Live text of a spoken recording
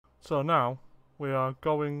So now we are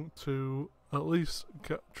going to at least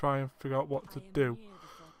try and figure out what to do.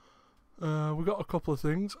 We got a couple of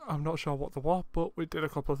things. I'm not sure what they were, but we did a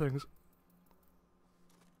couple of things.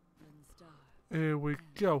 Here we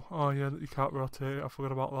go. Oh yeah, you can't rotate. I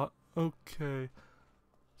forgot about that. Okay.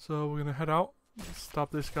 So we're gonna head out.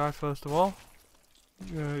 Stab this guy first of all.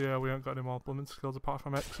 Yeah, we ain't got any more blooming skills apart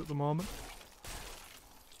from X at the moment.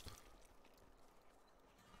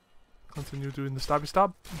 Continue doing the stabby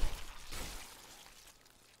stab.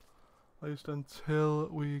 At least until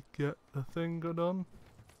we get the thing done.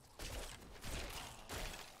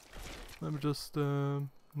 Let me just,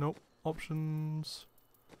 nope, options,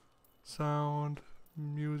 sound,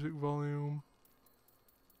 music volume,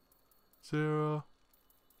 0.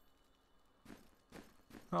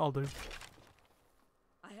 That'll do.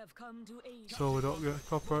 I have come to aid. So we don't get a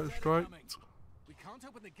copyright strike. We can't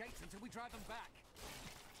open the gates until we drive them back.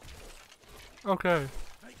 Okay.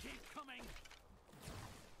 They keep coming.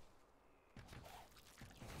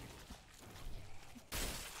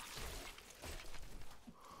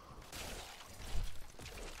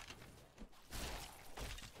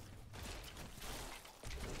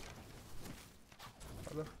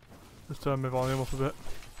 Just turn my volume up a bit.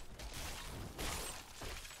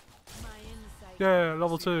 Yeah,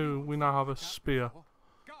 level 2. We now have a spear.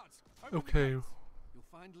 Guards, Okay. You'll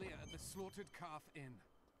find Leah at the Slaughtered Calf Inn.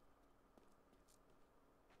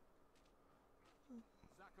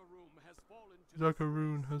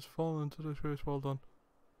 Zakaroon has fallen to disgrace. Well done.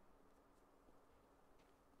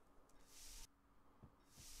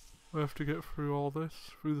 We have to get through all this,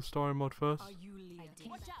 through the story mode first. Are you leading?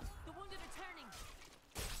 Watch out! The wounded are turning.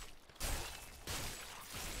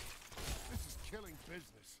 This is killing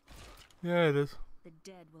business. Yeah, it is. The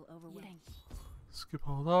dead will overwhelm. Skip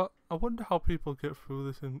all that. I wonder how people get through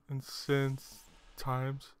this in insane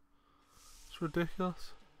times. It's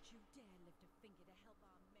ridiculous. Don't you dare lift a finger to help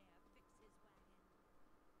our mayor fix his wagon.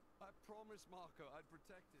 I promised Marco I'd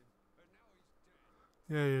protect him, but now he's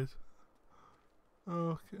dead. Yeah, he is.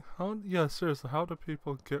 Okay. Yeah, seriously, how do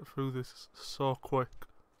people get through this so quick?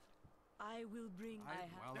 I will bring.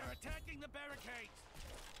 Well, they're attacking the barricades.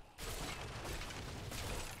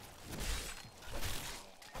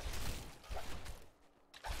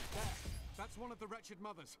 There, that's one of the wretched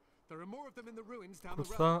mothers. There are more of them in the ruins down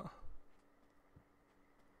What's the road.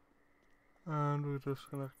 that? And we're just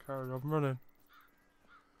gonna carry on running.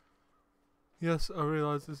 Yes, I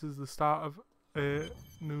realise this is the start of a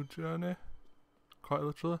new journey. Quite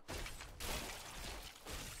literally.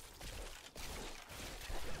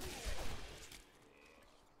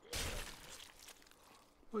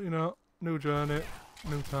 But you know, new journey,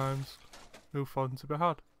 new times, new fun to be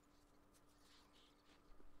had.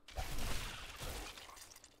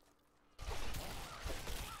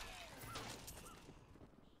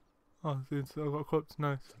 Oh, the internet got equipped,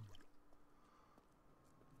 nice.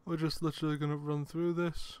 We're just literally gonna run through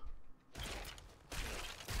this.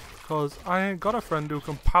 Because I ain't got a friend who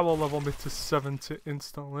can power level me to 70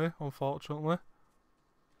 instantly, unfortunately.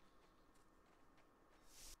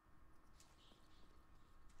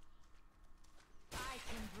 I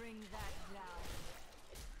can bring that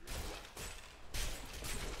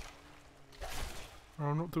down.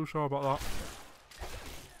 I'm not too sure about that.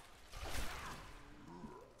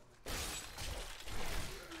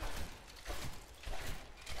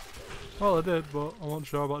 Well, I did, but I wasn't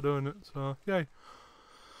sure about doing it, so yay.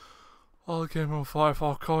 All came on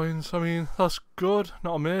 44 coins. I mean, that's good.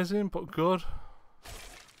 Not amazing, but good.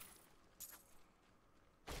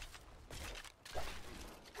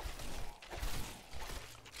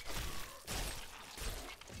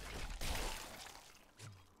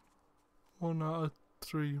 One out of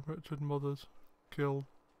 3 wretched mothers killed.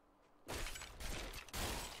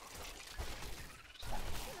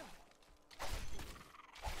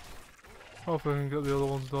 Hopefully I can get the other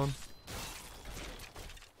ones done.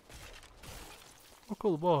 Oh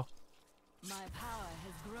cool, the bow. My power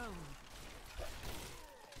has grown.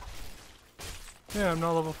 Yeah, I'm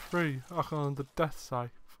now level 3. I can learn the Death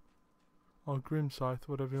Scythe. Or Grim Scythe,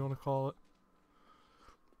 whatever you want to call it.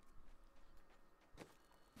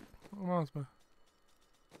 What reminds me?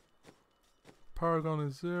 Paragon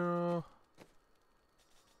is 0.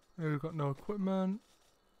 Here we've got no equipment.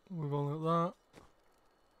 We've only got that.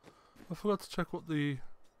 I forgot to check what the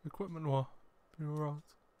equipment was. Be right.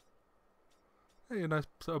 Hey, a nice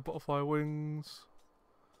set of butterfly wings.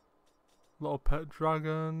 Little pet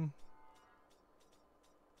dragon.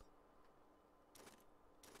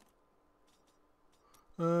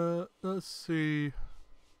 Let's see.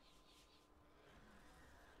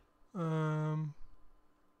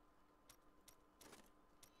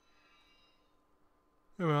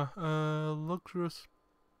 Here we are. Luxurious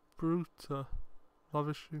Bruta.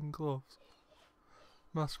 Lavishing gloves.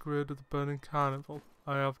 Masquerade of the Burning Carnival.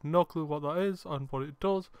 I have no clue what that is and what it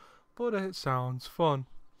does, but it sounds fun.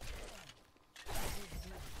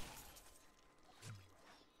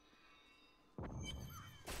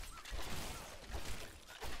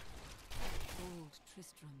 Old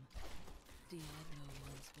Tristram. Diablo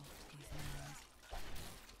once walked these lands.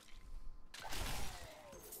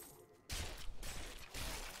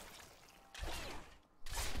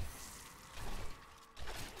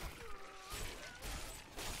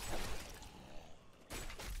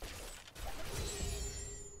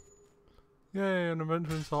 Yay, an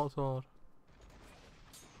adventuring short sword.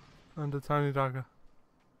 And a tiny dagger.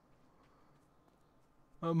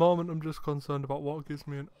 At the moment I'm just concerned about what gives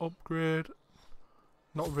me an upgrade.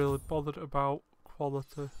 Not really bothered about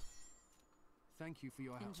quality. Thank you for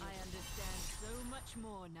your help. I understand so much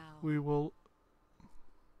more now. We will...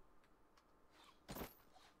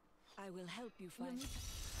 I will help you find.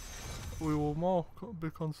 We will more be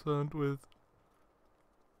concerned with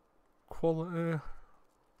quality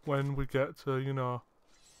when we get to, you know,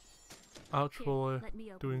 actually Let me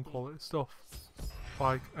open doing the gate. quality stuff.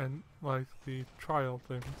 Like the trial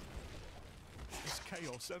thing. There's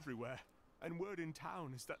chaos everywhere, and word in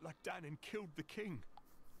town is that Lagdanin killed the king.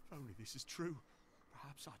 If only this is true,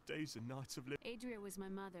 perhaps our days and nights of living. Adria was my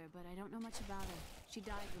mother, but I don't know much about her. She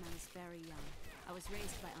died when I was very young. I was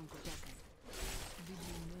raised by Uncle Deckard. Did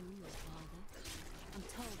you know your father? I'm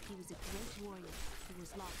told he was a great warrior who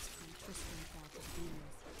was lost when Tristram fell to the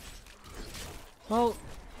demons. Well,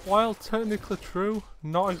 while technically true,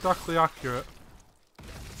 not exactly accurate.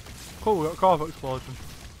 Cool, we got a carve explosion.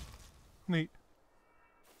 Neat.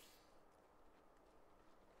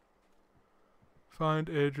 Find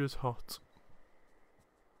Adria's hut.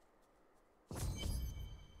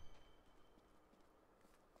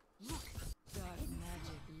 Dark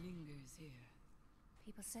magic lingers here.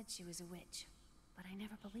 People said she was a witch, but I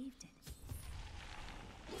never believed it.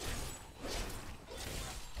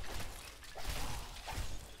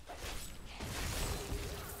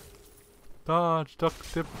 Dodge, duck,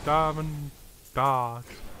 dip, diamond, dodge.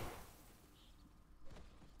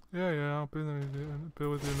 Yeah, I'll be there. Be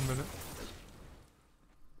with you in a minute.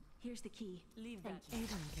 Here's the key. Leave Thank that. you.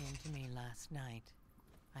 Aiden came to me last night.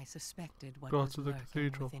 I suspected what Go was to the lurking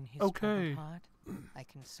cathedral. within his Okay. troubled heart. I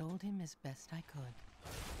consoled him as best I could.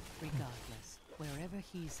 Regardless, wherever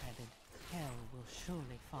he's headed, hell will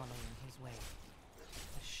surely follow in his wake.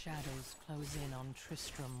 The shadows close in on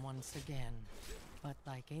Tristram once again. But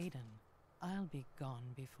like Aiden, I'll be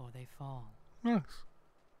gone before they fall. Nice.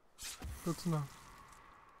 Good to know.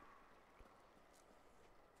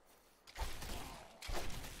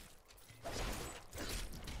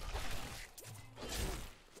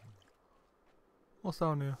 What's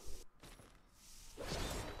down here?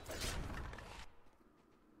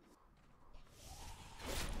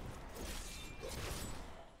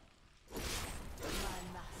 My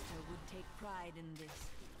master would take pride in this.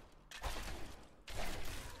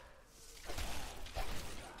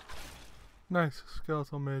 Nice.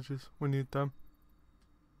 Skeletal mages. We need them.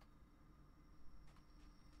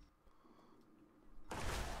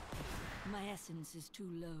 My essence is too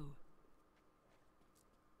low.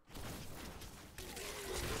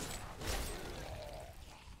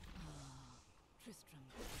 Tristram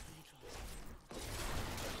Cathedral.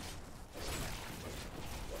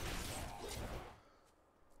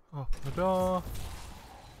 Open the door.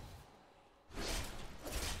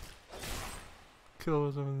 Kill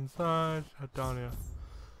whatever's inside. Head down here.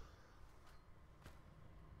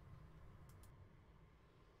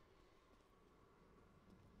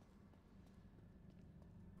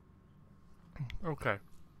 Okay.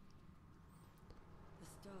 The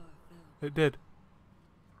star fell. It did.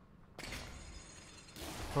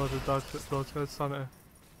 Oh, the dodge it, dodge it, sanity.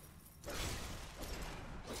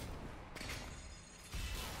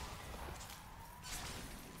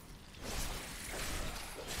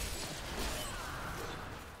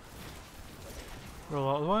 Roll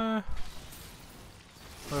out of the way.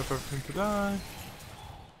 Wait for everything to die.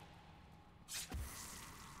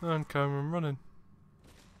 And Cameron running.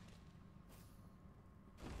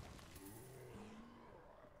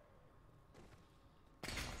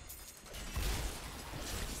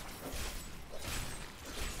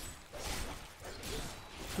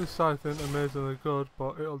 This side isn't amazingly good,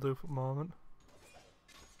 but it'll do for the moment.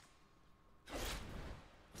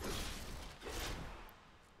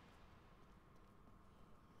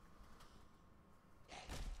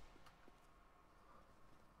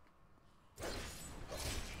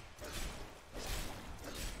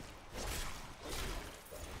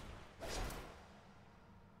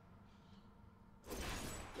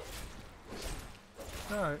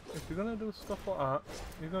 Right, if you're gonna do stuff like that,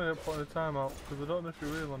 you're gonna get put in a timeout, because I don't know if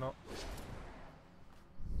you're real or not.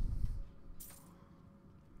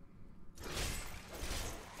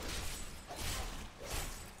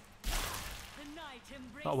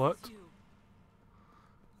 That worked.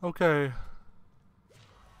 Okay.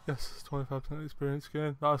 Yes, 25% experience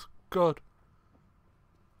gain. That's good.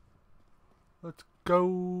 Let's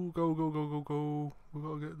go, go, go, go, go, go. We've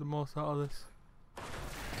got to get the most out of this.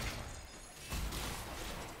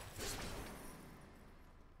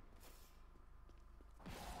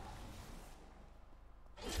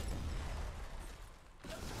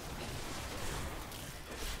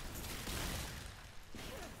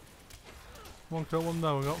 One kill, one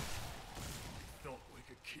there we go. Thought we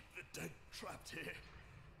could keep the dead trapped here.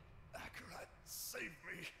 Akarat, save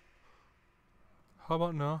me. How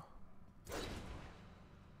about now?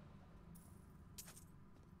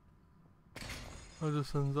 I'll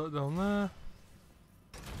just send that down there.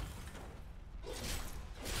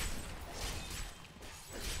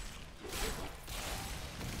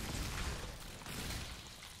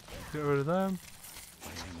 Get rid of them. My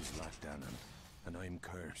name is Latdanan, and I'm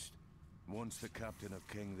cursed. Once the captain of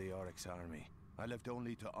King the Oryx army, I lived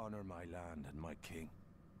only to honor my land and my king.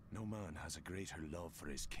 No man has a greater love for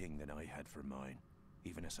his king than I had for mine,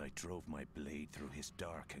 even as I drove my blade through his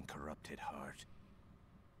dark and corrupted heart.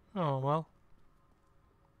 Oh well.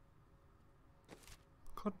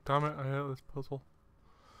 God damn it, I hate this puzzle.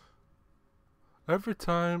 Every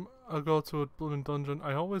time I go to a blooming dungeon,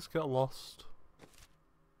 I always get lost.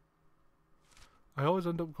 I always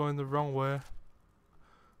end up going the wrong way.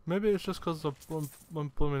 Maybe it's just because of my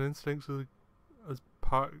blooming instincts as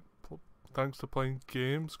part, thanks to playing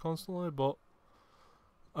games constantly, but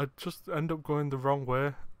I just end up going the wrong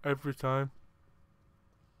way every time.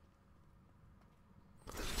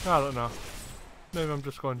 I don't know. Maybe I'm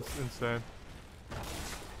just going insane.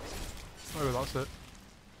 Maybe that's it.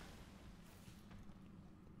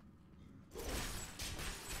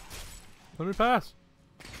 Let me pass!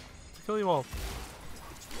 To kill you all.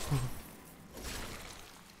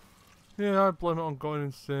 Yeah, I blame it on going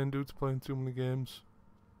insane due to playing too many games.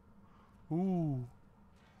 Ooh.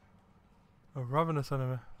 A ravenous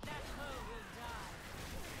enemy.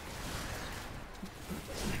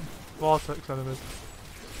 Vortex enemies.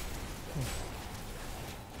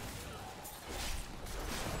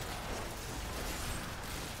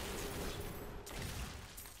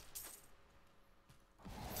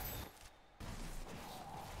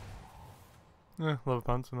 Yeah, leather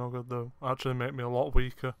pants are no good though. Actually make me a lot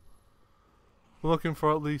weaker. We're looking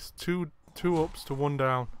for at least two ups to one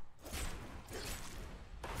down.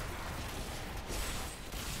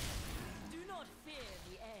 Do not fear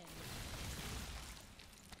the end.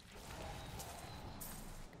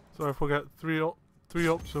 So if we get three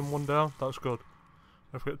ups and one down, that's good.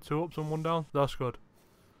 If we get 2 ups and 1 down, that's good.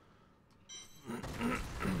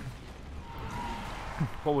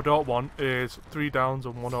 What we don't want is 3 downs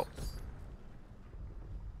and 1 up.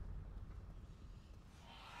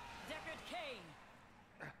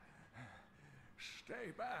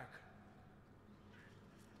 Stay back.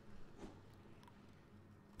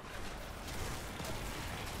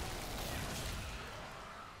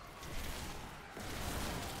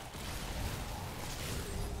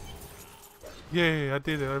 Yay, I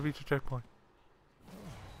did it. I reached a checkpoint.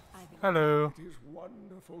 Hello. It is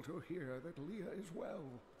wonderful to hear that Leah is well.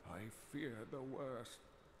 I feared the worst.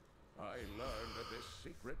 I learned that this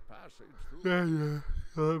secret passage through Yeah.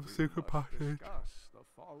 I have a secret must passage. discuss the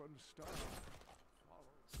fallen star.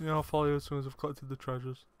 Yeah, I'll follow you as soon as I've collected the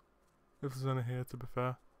treasures. If there's any here, to be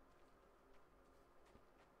fair.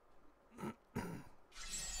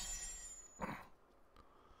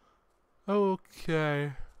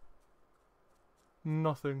 Okay.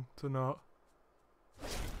 Nothing to note.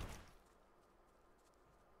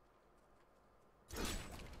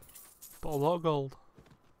 But a lot of gold.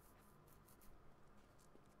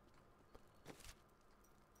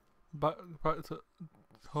 Back to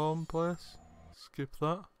home place. Skip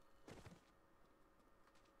that.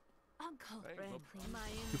 Uncle Thank Franklin, you. my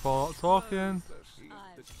Skip all that talking. The seed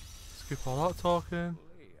I- that Skip all that talking.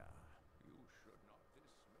 Leah, you should not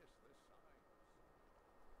dismiss the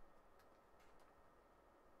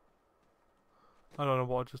sign. I don't know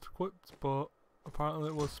what I just equipped, but apparently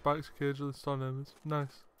it was Spike's cage of the stun enemies.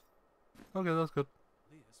 Nice. Okay, that's good.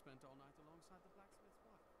 Leah spent all night alongside the blacksmith's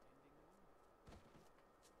wife, tending the wound.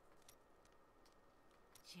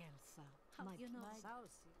 Chelsea, How my you know?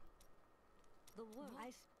 Saucy. The word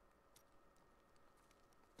I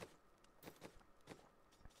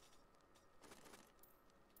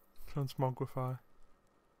Transmogrify.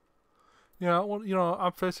 Yeah, I want, you know,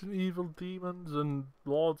 I'm facing evil demons and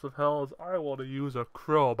lords of hells. I want to use a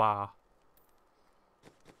crowbar.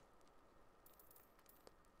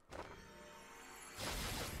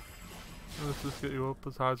 Let's just get you up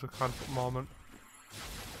as high as we can for the moment.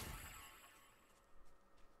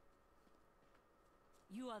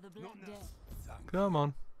 You are the Black Death. Come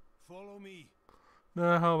on. Follow me.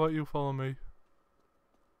 Nah, how about you follow me?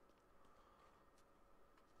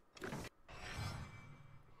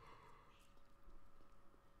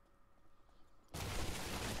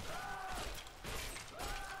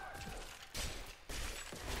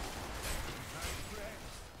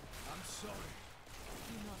 I'm sorry.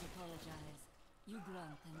 Do not apologize. You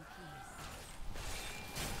grant them peace.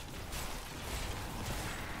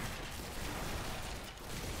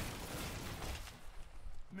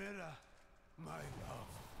 Mira, my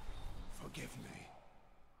love, forgive me.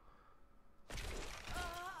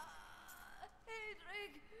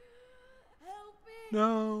 Hedrick! Help me!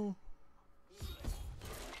 No.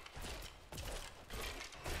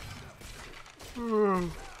 Ugh.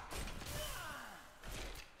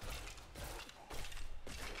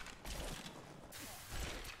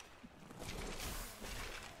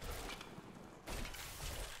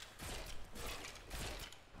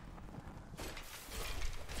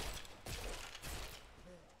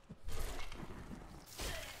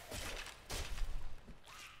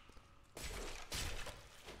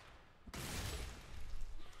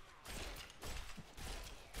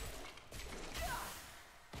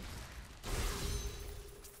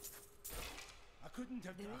 Couldn't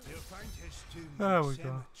have the apprentice There to we go.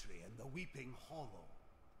 cemetery and the Weeping Hollow.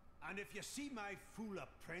 And if you see my fool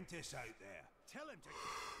apprentice out there, tell him to.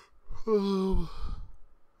 Oh,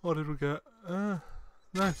 what did we get?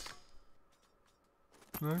 Nice.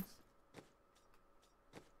 Nice.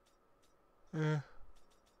 Yeah.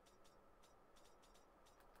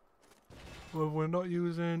 Well, we're not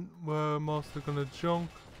using, we're mostly gonna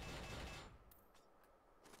junk.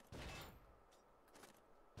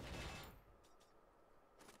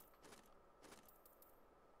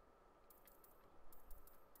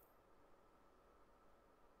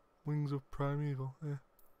 Wings of Primeval, yeah.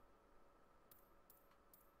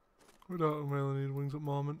 We don't really need wings at the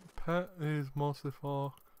moment. Pet is mostly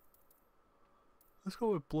for... Let's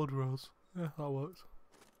go with Blood Rose. Yeah, that works.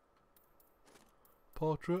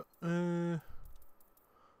 Portrait. We're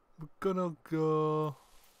gonna go...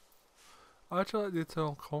 I actually like the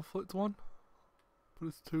Eternal Conflict one. But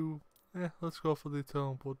it's too... Yeah, let's go for the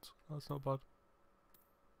Eternal Bloods. That's not bad.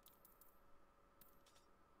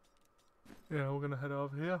 Yeah, we're gonna head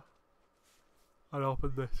over here. And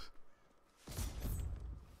open this.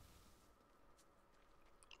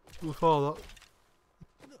 Before that,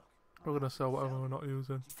 we're gonna sell whatever we're not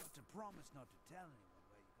using. You've got to promise not to tell anyone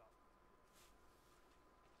where you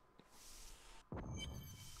got.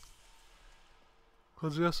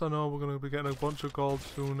 Because yes, I know we're gonna be getting a bunch of gold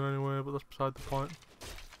soon anyway, but that's beside the point.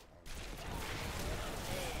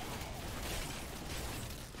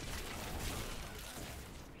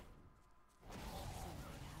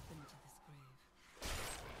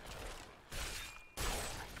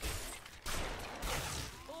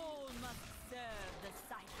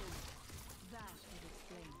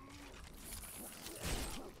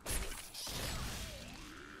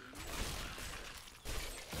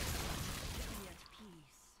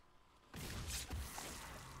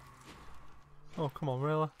 Oh, come on,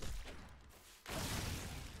 really?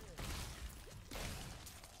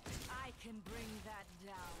 I can bring that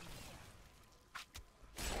down.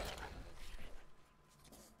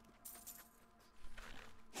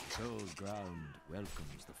 Cold ground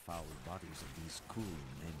welcomes the foul bodies of these cool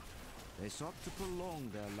men. They sought to prolong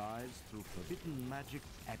their lives through forbidden magic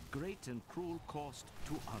at great and cruel cost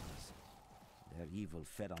to others. Their evil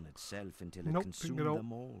fed on itself until it consumed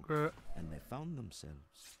them all, Great. and they found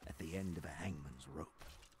themselves at the end of a hangman's rope.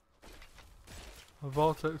 A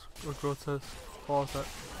vortex, a grotesque vortex.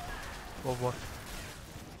 Lovely.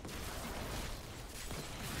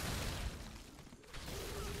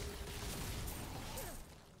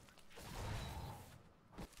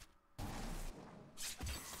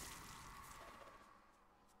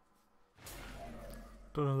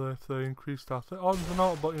 Don't know if they increased our odds or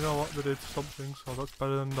not, but you know what, they did something, so that's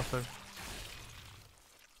better than nothing.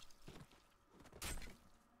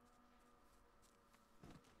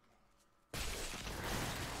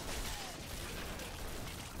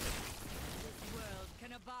 This world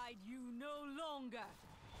can abide you no longer.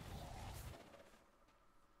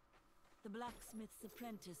 The blacksmith's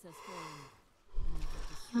apprentice has fallen. Another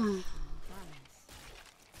destruction and balance.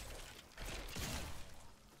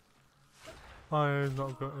 Oh yeah, he's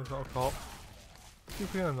not good, he's not a cop. Keep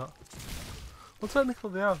forgetting that. Well,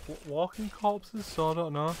 technically they have walking corpses, so I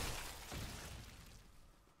don't know.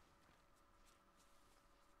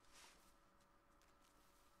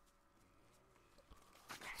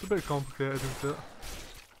 It's a bit complicated, isn't it?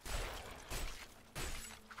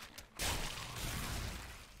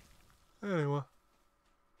 Anyway.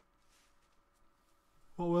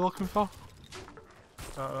 What are we looking for?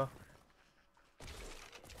 I don't know.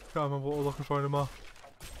 Can't remember what we're looking for anymore.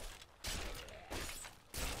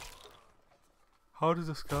 How does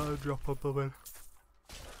a skeleton drop a building?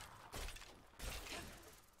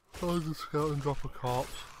 How does a skeleton drop a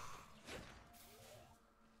corpse?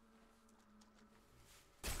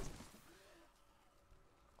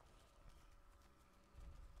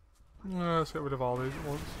 Yeah, let's get rid of all these at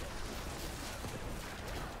once.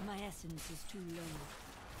 My essence is too low.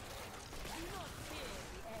 Do not fear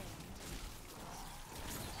the end.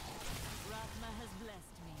 Ratma has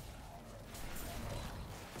blessed me.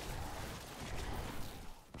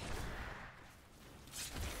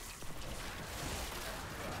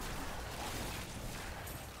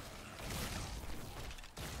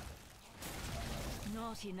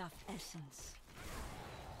 Not enough essence.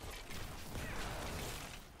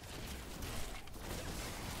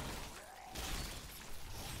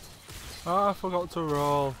 Ah, I forgot to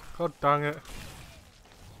roll. God dang it.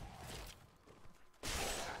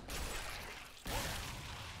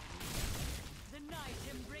 The night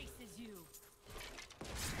embraces you.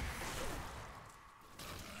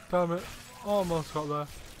 Damn it. Almost got there.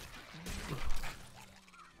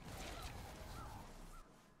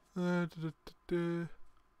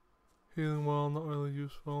 Healing well, not really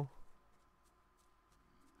useful.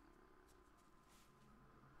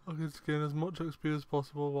 I can gain as much XP as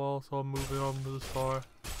possible while also moving on with the story.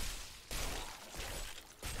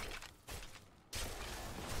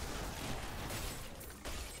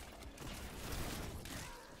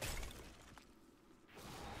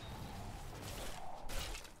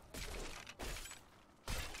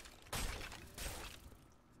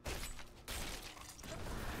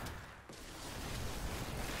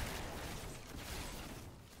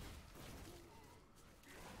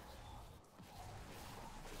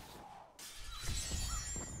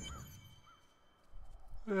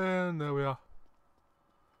 And there we are.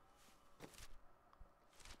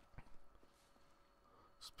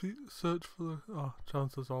 Search for the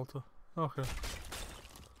Chancellor's Altar. Okay.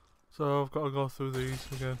 So I've got to go through these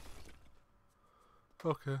again.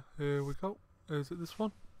 Okay, here we go. Is it this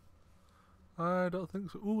one? I don't think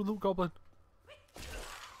so. Ooh, look, goblin.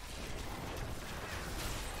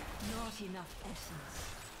 Not enough essence.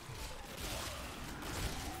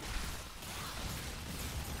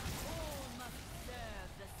 All must serve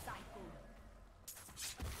the cycle.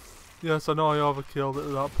 Yes, I know I overkilled it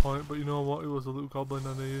at that point, but you know what? It was a loot goblin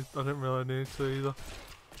I didn't really need to either.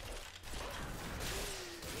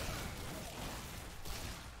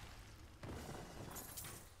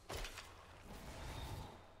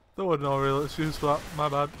 There was no real excuse for that. My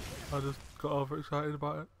bad. I just got overexcited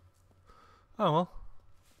about it. Oh well.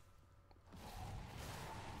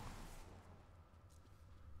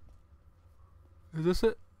 Is this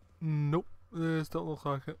it? Nope. This don't look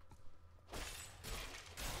like it.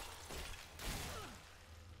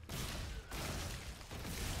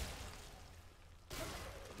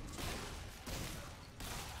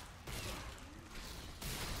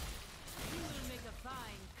 You will make a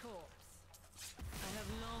fine corpse. I have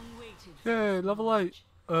long waited for Yay, this level moment.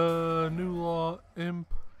 8. New law,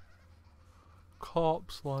 imp,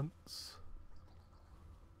 corpse lance.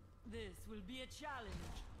 This will be a challenge.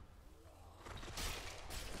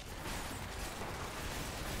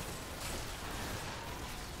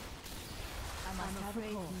 I'm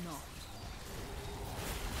afraid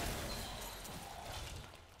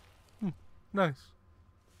not. Nice.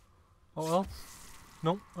 What else?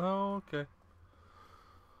 Nope. Oh, okay.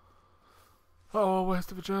 Oh, a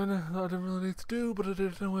waste of a journey that I didn't really need to do, but I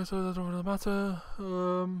did it anyway, so that don't really matter. The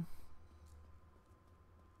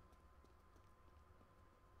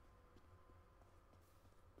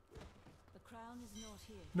crown is not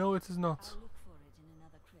here. No, it is not. I'll look for it in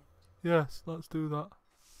another crypt. Yes, let's do that.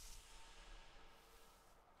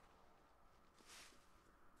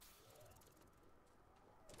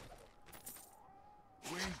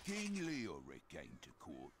 When King Leoric came to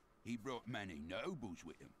court, he brought many nobles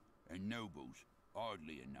with him, and nobles,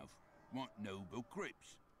 oddly enough, want noble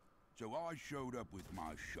crypts. So I showed up with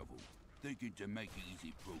my shovel, thinking to make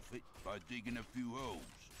easy profit by digging a few holes.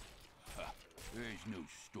 Ha, there's no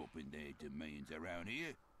stopping their demands around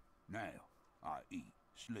here. Now, I eat,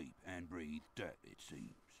 sleep, and breathe dirt, it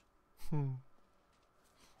seems.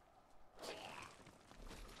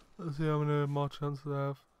 Let's see how many more chances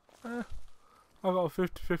I have. I've got a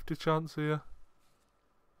 50-50 chance here.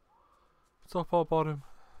 Top or bottom?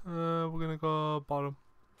 We're gonna go bottom.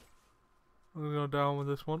 We're gonna go down with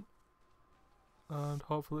this one. And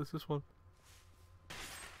hopefully it's this one.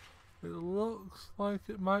 It looks like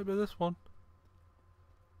it might be this one.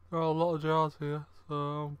 There are a lot of jars here, so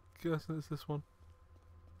I'm guessing it's this one.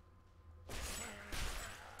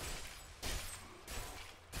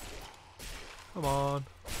 Come on.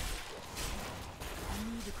 I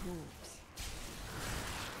need a corpse.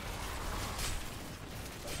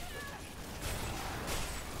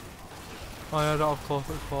 Oh yeah, I don't have close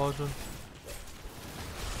explosion.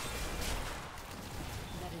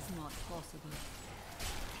 That is not possible.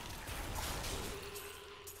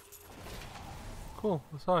 Cool,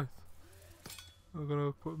 the scythe. We're gonna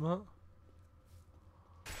equip that.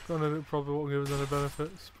 Granted, it probably won't give us any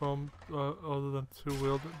benefits from other than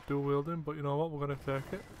dual wielding, but you know what? We're gonna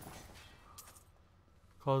take it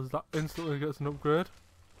because that instantly gets an upgrade.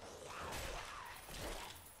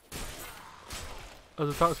 As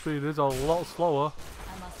attack speed is a lot slower,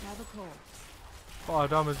 I must have a corpse. but our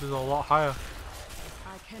damage is a lot higher.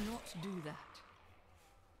 I cannot do that.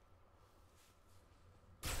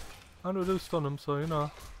 And we do stun them, so you know,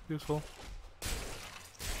 useful.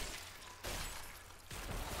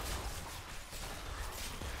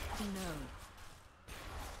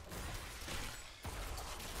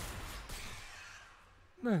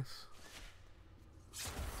 No. Nice.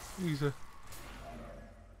 Easy.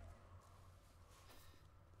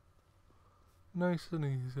 Nice and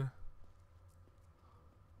easy.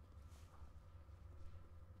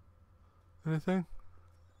 Anything?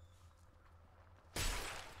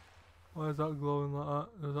 Why is that glowing like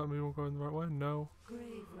that? Does that mean we're going the right way? No.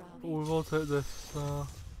 Grave But we will take this.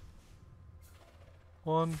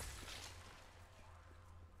 One.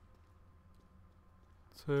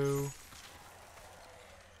 Two.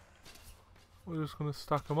 We're just going to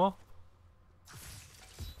stack them up.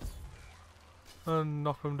 And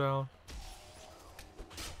knock them down.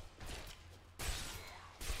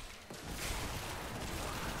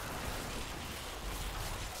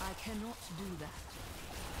 I cannot do that.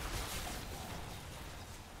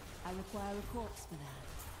 I require a corpse for that.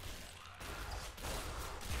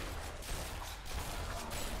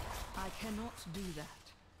 I cannot do that.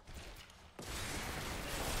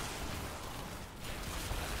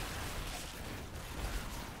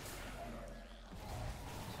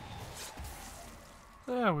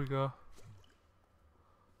 There we go.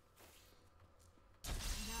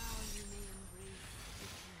 Now you may embrace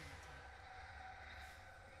eternity.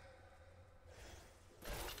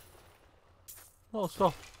 A lot of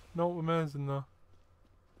stuff. No remains in there.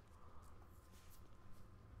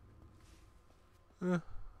 Yeah.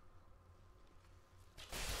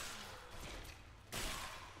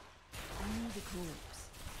 I need a corpse.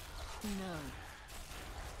 No.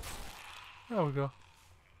 There we go.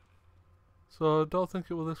 So I don't think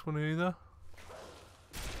it was this one either.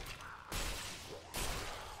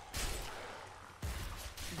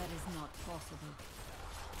 That is not possible.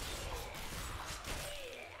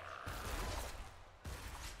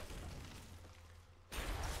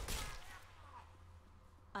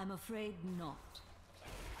 I'm afraid not.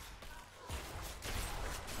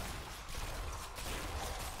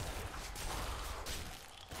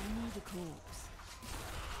 I need a corpse.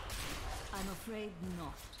 I'm afraid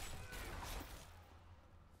not.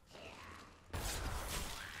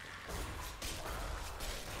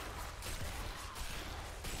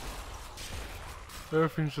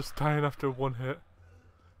 Everything's just dying after one hit.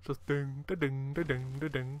 Just ding, da ding, da ding, da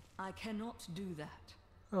ding. I cannot do that.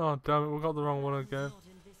 Oh damn it, we got the wrong one again. Not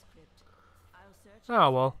in this crypt. I'll search Ah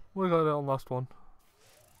well, we got it on last one.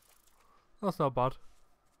 That's not bad.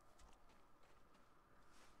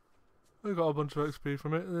 We got a bunch of XP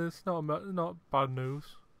from it. It's not bad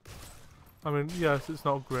news. I mean, yes, it's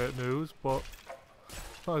not great news, but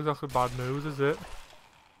it's not exactly bad news, is it?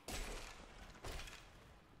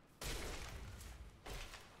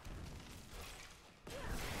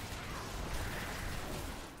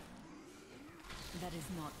 That is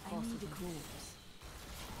not possible. I need a corpse.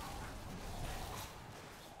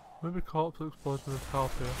 Maybe corpse explosion is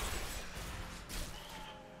help here.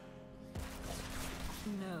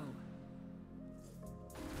 No.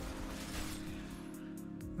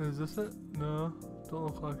 Is this it? No, don't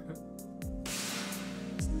look like it.